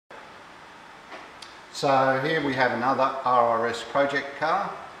So here we have another RRS project car,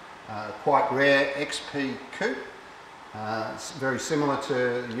 quite rare XP coupe. It's very similar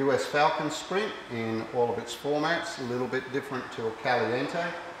to the US Falcon Sprint in all of its formats, a little bit different to a Caliente.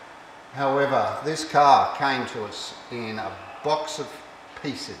 However, this car came to us in a box of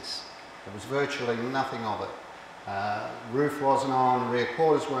pieces. There was virtually nothing of it. Roof wasn't on, rear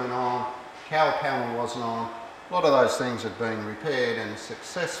quarters weren't on, cowl panel wasn't on. A lot of those things had been repaired and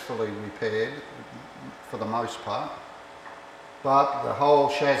successfully repaired for the most part. But the whole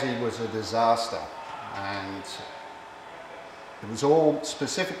chassis was a disaster, and it was all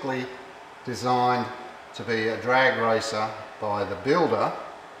specifically designed to be a drag racer by the builder,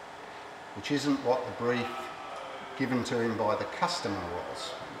 which isn't what the brief given to him by the customer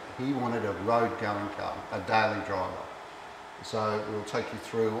was. He wanted a road-going car, a daily driver. So we'll take you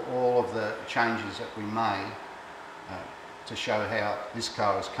through all of the changes that we made to show how this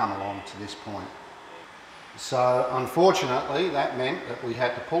car has come along to this point. So unfortunately that meant that we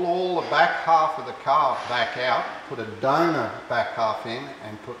had to pull all the back half of the car back out, put a donor back half in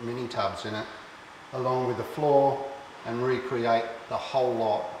and put mini tubs in it, along with the floor, and recreate the whole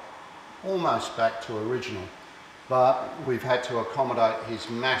lot almost back to original. But we've had to accommodate his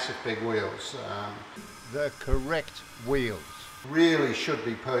massive big wheels. The correct wheels really should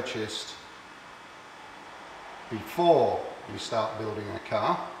be purchased before you start building a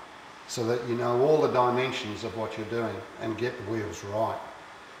car, so that you know all the dimensions of what you're doing and get the wheels right.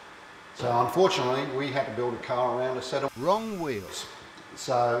 So unfortunately we had to build a car around a set of wrong wheels.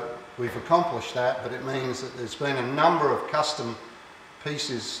 So we've accomplished that, but it means that there's been a number of custom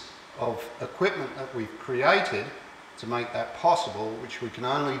pieces of equipment that we've created to make that possible, which we can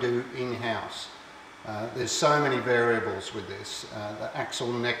only do in-house. There's so many variables with this, the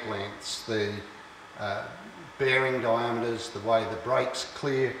axle neck lengths, the bearing diameters, the way the brakes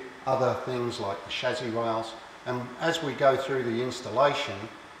clear other things like the chassis rails, and as we go through the installation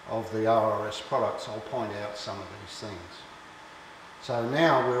of the RRS products, I'll point out some of these things. So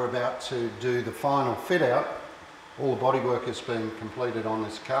now we're about to do the final fit out. All the bodywork has been completed on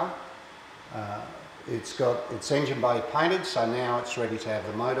this car. It's got its engine bay painted, so now it's ready to have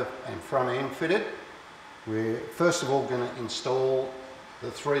the motor and front end fitted. We're first of all going to install the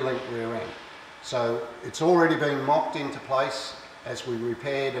 3-link rear end. So it's already been mocked into place as we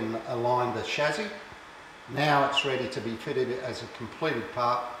repaired and aligned the chassis. Now it's ready to be fitted as a completed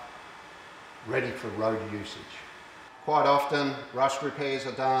part, ready for road usage. Quite often rust repairs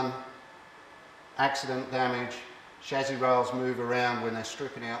are done, accident damage, chassis rails move around when they're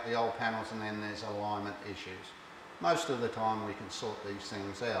stripping out the old panels, and then there's alignment issues. Most of the time we can sort these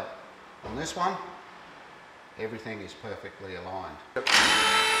things out. On this one, everything is perfectly aligned.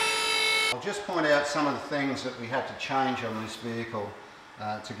 I'll just point out some of the things that we had to change on this vehicle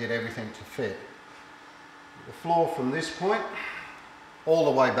to get everything to fit. The floor from this point all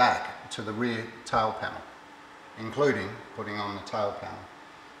the way back to the rear tail panel, including putting on the tail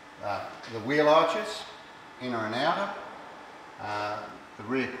panel. The wheel arches, inner and outer, the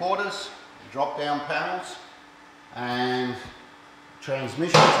rear quarters, drop down panels, and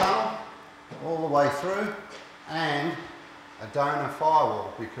transmission tunnel all the way through, and a donor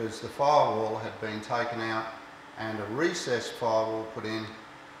firewall, because the firewall had been taken out and a recessed firewall put in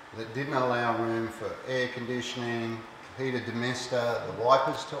that didn't allow room for air conditioning, heated demister, the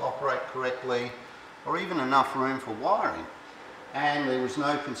wipers to operate correctly, or even enough room for wiring. And there was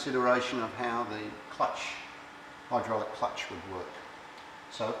no consideration of how the clutch, hydraulic clutch, would work.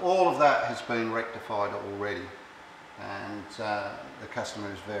 So all of that has been rectified already, and the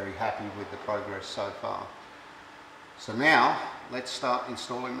customer is very happy with the progress so far. So now let's start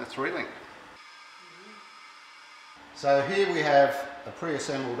installing the 3-link. So here we have a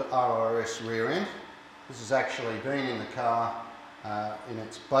pre-assembled RRS rear end. This has actually been in the car in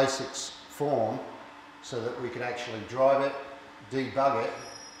its basics form, so that we could actually drive it, debug it,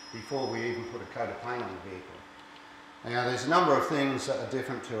 before we even put a coat of paint on the vehicle. Now there's a number of things that are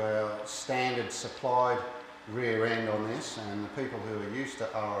different to our standard supplied rear end on this, and the people who are used to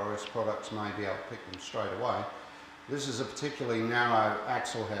RRS products may be able to pick them straight away. This is a particularly narrow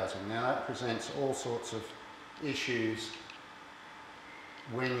axle housing. Now that presents all sorts of issues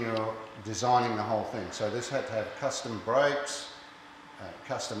when you're designing the whole thing. So this had to have custom brakes,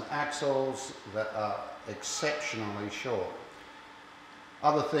 custom axles that are exceptionally short.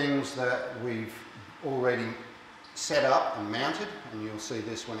 Other things that we've already set up and mounted, and you'll see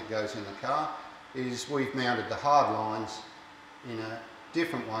this when it goes in the car, is we've mounted the hard lines in a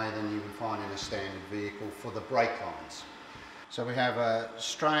different way than you would find in a standard vehicle for the brake lines. So we have a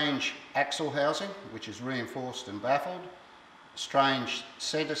strange axle housing which is reinforced and baffled, strange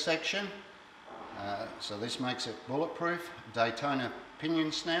centre section, So this makes it bulletproof, Daytona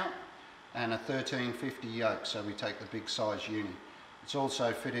pinion snout and a 1350 yoke, so we take the big size uni. It's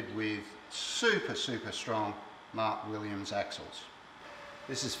also fitted with super strong Mark Williams axles.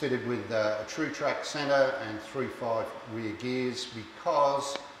 This is fitted with a true track centre and 3.5 rear gears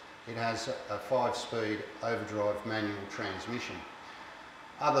because it has a 5-speed overdrive manual transmission.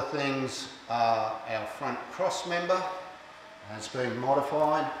 Other things are our front cross member has been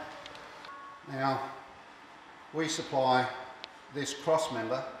modified. Now we supply this cross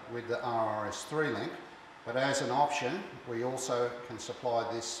member with the RRS 3-link, but as an option we also can supply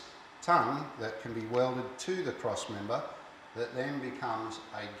this tongue that can be welded to the cross member that then becomes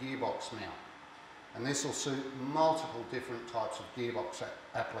a gearbox mount. And this will suit multiple different types of gearbox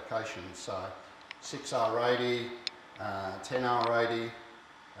applications, so 6R80, 10R80,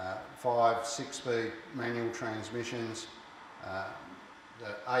 5, 6-speed manual transmissions,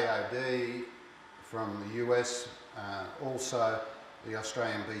 the AOD from the US, also the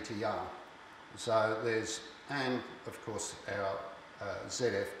Australian BTR. So there's, and of course our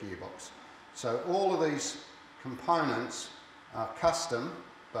ZF gearbox. So all of these components are custom,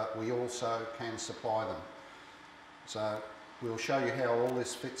 but we also can supply them. So we'll show you how all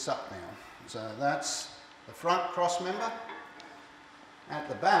this fits up now. So that's the front cross member. At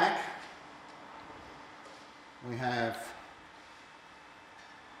the back we have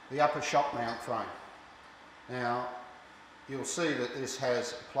the upper shock mount frame. Now you'll see that this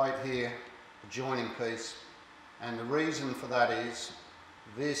has a plate here, a joining piece, and the reason for that is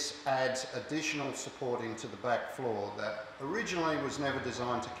this adds additional support into the back floor that originally was never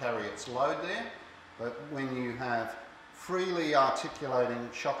designed to carry its load there, but when you have freely articulating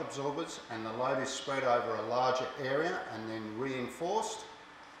shock absorbers and the load is spread over a larger area and then reinforced,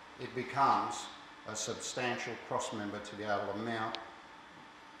 it becomes a substantial cross member to be able to mount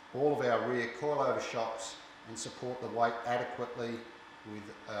all of our rear coilover shocks and support the weight adequately with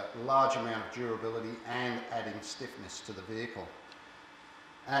a large amount of durability and adding stiffness to the vehicle.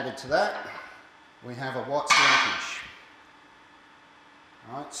 Added to that, we have a Watts linkage.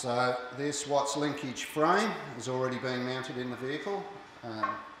 Right, so this Watts linkage frame has already been mounted in the vehicle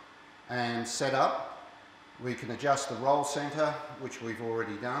and set up. We can adjust the roll centre, which we've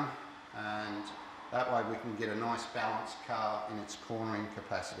already done, and that way we can get a nice balanced car in its cornering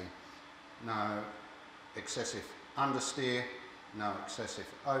capacity. No excessive understeer, no excessive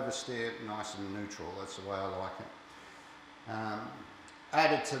oversteer, nice and neutral, that's the way I like it.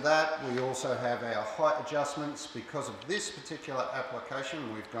 Added to that, we also have our height adjustments. Because of this particular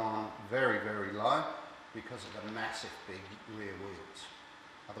application, we've gone very low because of the massive big rear wheels.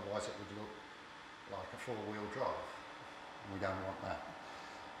 Otherwise it would look like a four-wheel drive, and we don't want that.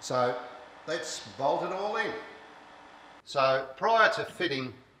 So let's bolt it all in. So prior to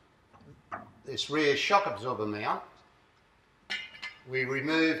fitting this rear shock absorber mount, we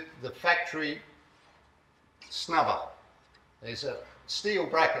removed the factory snubber. There's a steel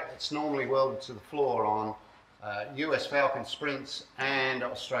bracket that's normally welded to the floor on US Falcon Sprints and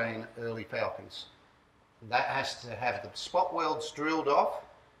Australian early Falcons. That has to have the spot welds drilled off,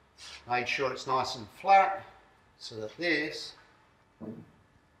 made sure it's nice and flat so that this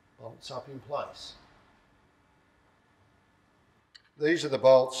bolts up in place. These are the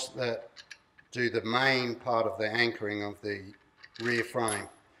bolts that do the main part of the anchoring of the rear frame.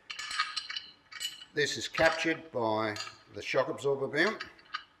 This is captured by the shock absorber mount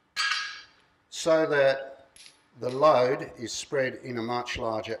so that the load is spread in a much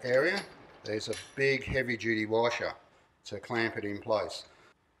larger area. There's a big heavy duty washer to clamp it in place.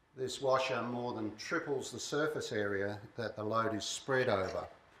 This washer more than triples the surface area that the load is spread over,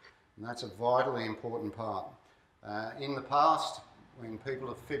 and that's a vitally important part. In the past, when people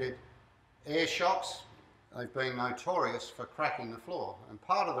have fitted air shocks, they've been notorious for cracking the floor, and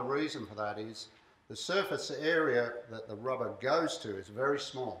part of the reason for that is the surface area that the rubber goes to is very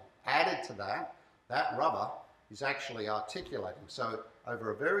small. Added to that, that rubber is actually articulating. So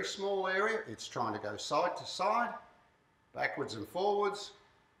over a very small area, it's trying to go side to side, backwards and forwards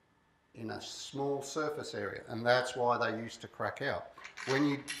in a small surface area. And that's why they used to crack out. When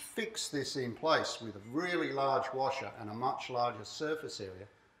you fix this in place with a really large washer and a much larger surface area,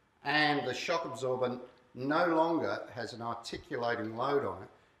 and the shock absorber no longer has an articulating load on it,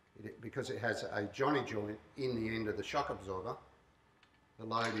 because it has a johnny joint in the end of the shock absorber, the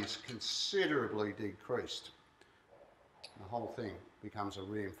load is considerably decreased. The whole thing becomes a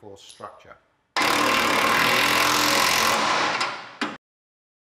reinforced structure.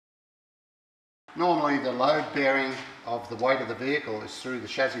 Normally the load bearing of the weight of the vehicle is through the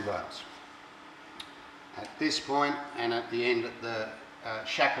chassis rails. At this point and at the end of the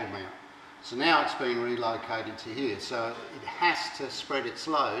shackle mount. So now it's been relocated to here, so it has to spread its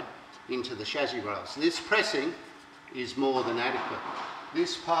load into the chassis rails. This pressing is more than adequate.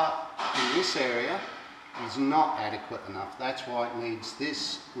 This part in this area is not adequate enough. That's why it needs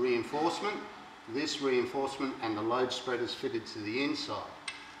this reinforcement, and the load spreaders fitted to the inside.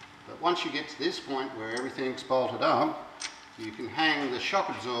 But once you get to this point where everything's bolted up, you can hang the shock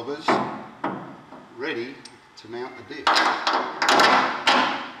absorbers ready to mount the diff.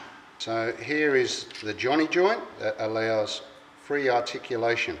 So here is the Johnny joint that allows free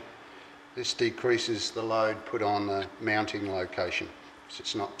articulation. This decreases the load put on the mounting location, so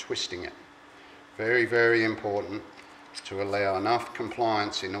it's not twisting it. Very, very important to allow enough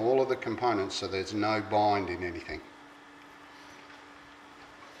compliance in all of the components so there's no bind in anything.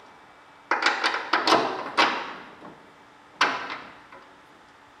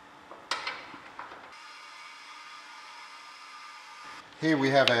 Here we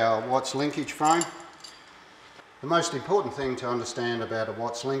have our Watts linkage frame. The most important thing to understand about a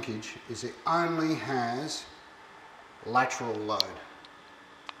Watts linkage is it only has lateral load.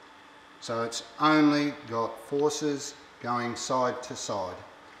 So it's only got forces going side to side,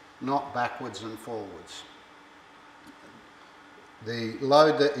 not backwards and forwards. The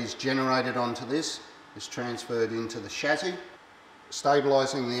load that is generated onto this is transferred into the chassis,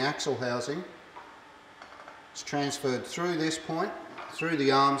 stabilising the axle housing. It's transferred through this point, through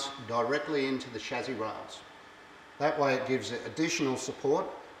the arms, directly into the chassis rails. That way it gives it additional support,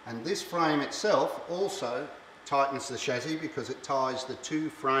 and this frame itself also tightens the chassis because it ties the two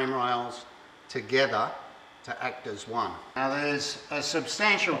frame rails together to act as one. Now there's a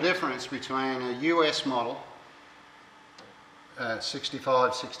substantial difference between a US model,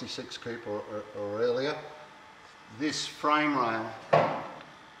 65, 66 coupe or earlier. This frame rail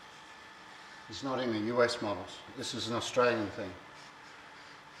is not in the US models. This is an Australian thing.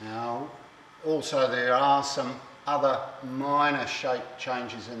 Now, also there are some other minor shape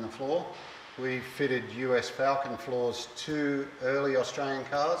changes in the floor. We fitted US Falcon floors to early Australian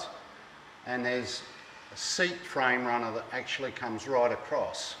cars, and there's a seat frame runner that actually comes right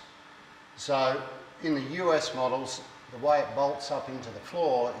across. So in the US models, the way it bolts up into the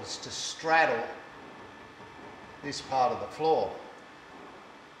floor is to straddle this part of the floor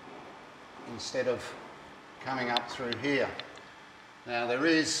instead of coming up through here. Now there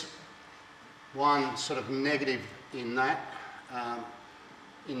is one sort of negative in that.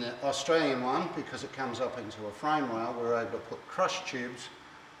 In the Australian one, because it comes up into a frame rail, we're able to put crush tubes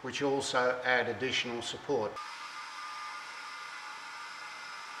which also add additional support.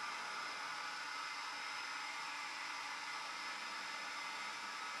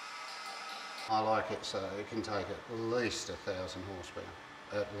 I like it so it can take at least 1,000 horsepower,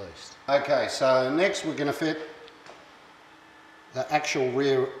 at least. Okay, so next we're going to fit the actual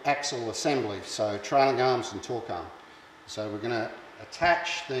rear axle assembly, so trailing arms and torque arm. So we're going to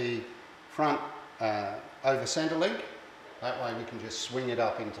attach the front over centre link, that way we can just swing it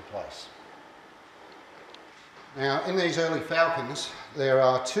up into place. Now in these early Falcons there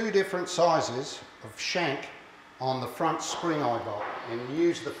are two different sizes of shank on the front spring eye bolt, and you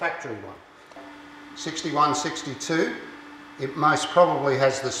use the factory one. 61, 62, it most probably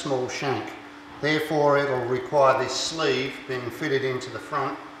has the small shank. Therefore it'll require this sleeve being fitted into the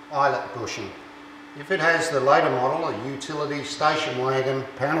front eyelet bushing. If it has the later model, a utility station wagon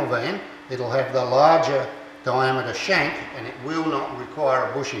panel van, it'll have the larger diameter shank and it will not require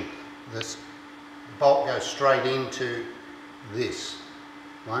a bushing. This bolt goes straight into this,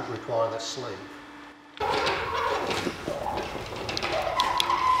 won't require the sleeve.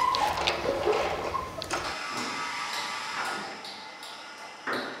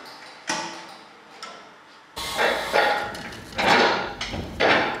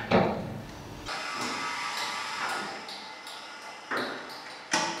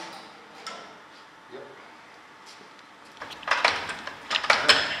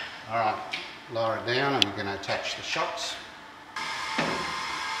 Alright, lower it down and we're going to attach the shocks.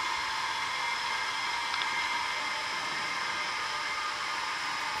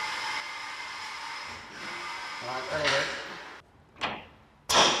 Right, that'll do.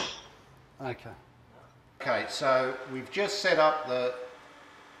 Okay, so we've just set up the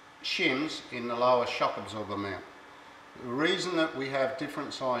shims in the lower shock absorber mount. The reason that we have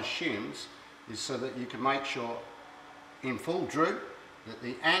different size shims is so that you can make sure in full droop that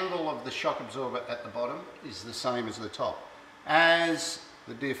the angle of the shock absorber at the bottom is the same as the top. As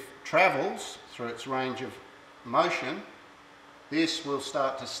the diff travels through its range of motion, this will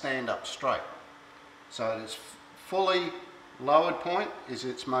start to stand up straight. So at its fully lowered point is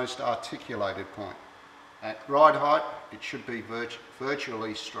its most articulated point. At ride height, it should be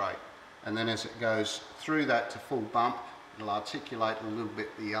virtually straight. and then as it goes through that to full bump, it'll articulate a little bit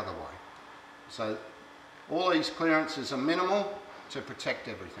the other way. So all these clearances are minimal to protect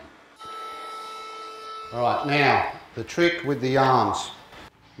everything. All right, now the trick with the arms.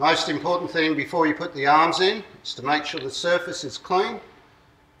 Most important thing before you put the arms in is to make sure the surface is clean,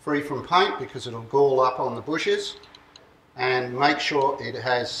 free from paint, because it'll gall up on the bushes, and make sure it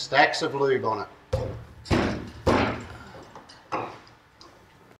has stacks of lube on it.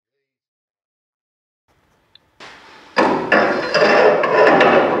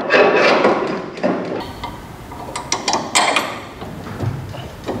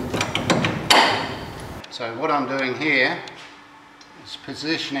 So what I'm doing here is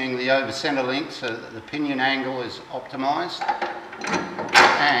positioning the over center link so that the pinion angle is optimized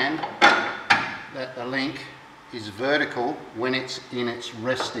and that the link is vertical when it's in its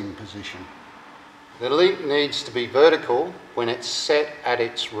resting position. The link needs to be vertical when it's set at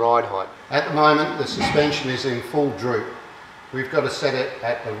its ride height. At the moment the suspension is in full droop. We've got to set it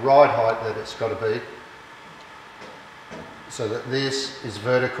at the ride height that it's got to be, so that this is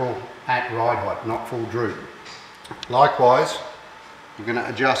vertical at ride height, not full droop. Likewise, you're going to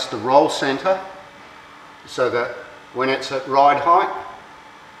adjust the roll center so that when it's at ride height,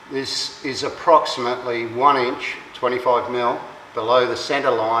 this is approximately 1 inch, 25 mil, below the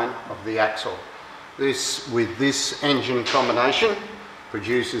center line of the axle. This, with this engine combination,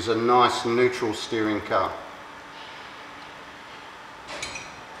 produces a nice neutral steering car.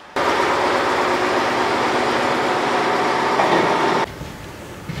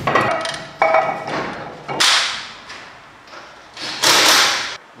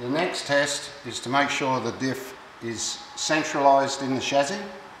 The next test is to make sure the diff is centralised in the chassis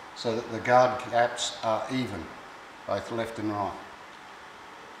so that the guard caps are even, both left and right.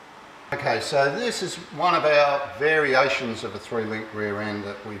 Okay, so this is one of our variations of a 3-link rear end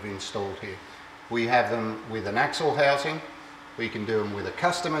that we've installed here. We have them with an axle housing, we can do them with a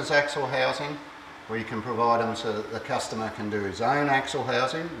customer's axle housing, we can provide them so that the customer can do his own axle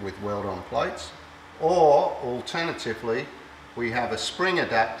housing with weld-on plates, or alternatively, we have a spring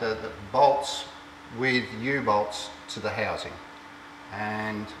adapter that bolts with U-bolts to the housing,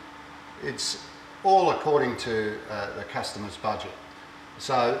 and it's all according to the customer's budget.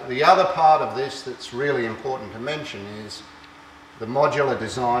 So the other part of this that's really important to mention is the modular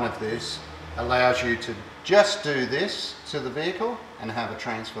design of this allows you to just do this to the vehicle and have a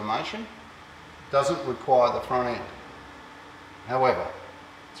transformation. Doesn't require the front end. However,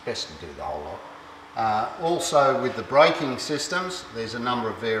 it's best to do the whole lot. Also with the braking systems, there's a number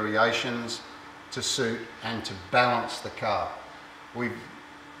of variations to suit and to balance the car. We've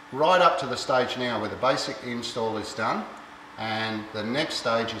right up to the stage now where the basic install is done, and the next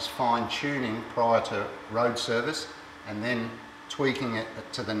stage is fine tuning prior to road service and then tweaking it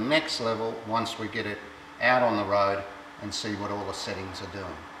to the next level once we get it out on the road and see what all the settings are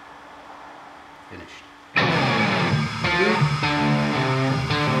doing. Finished.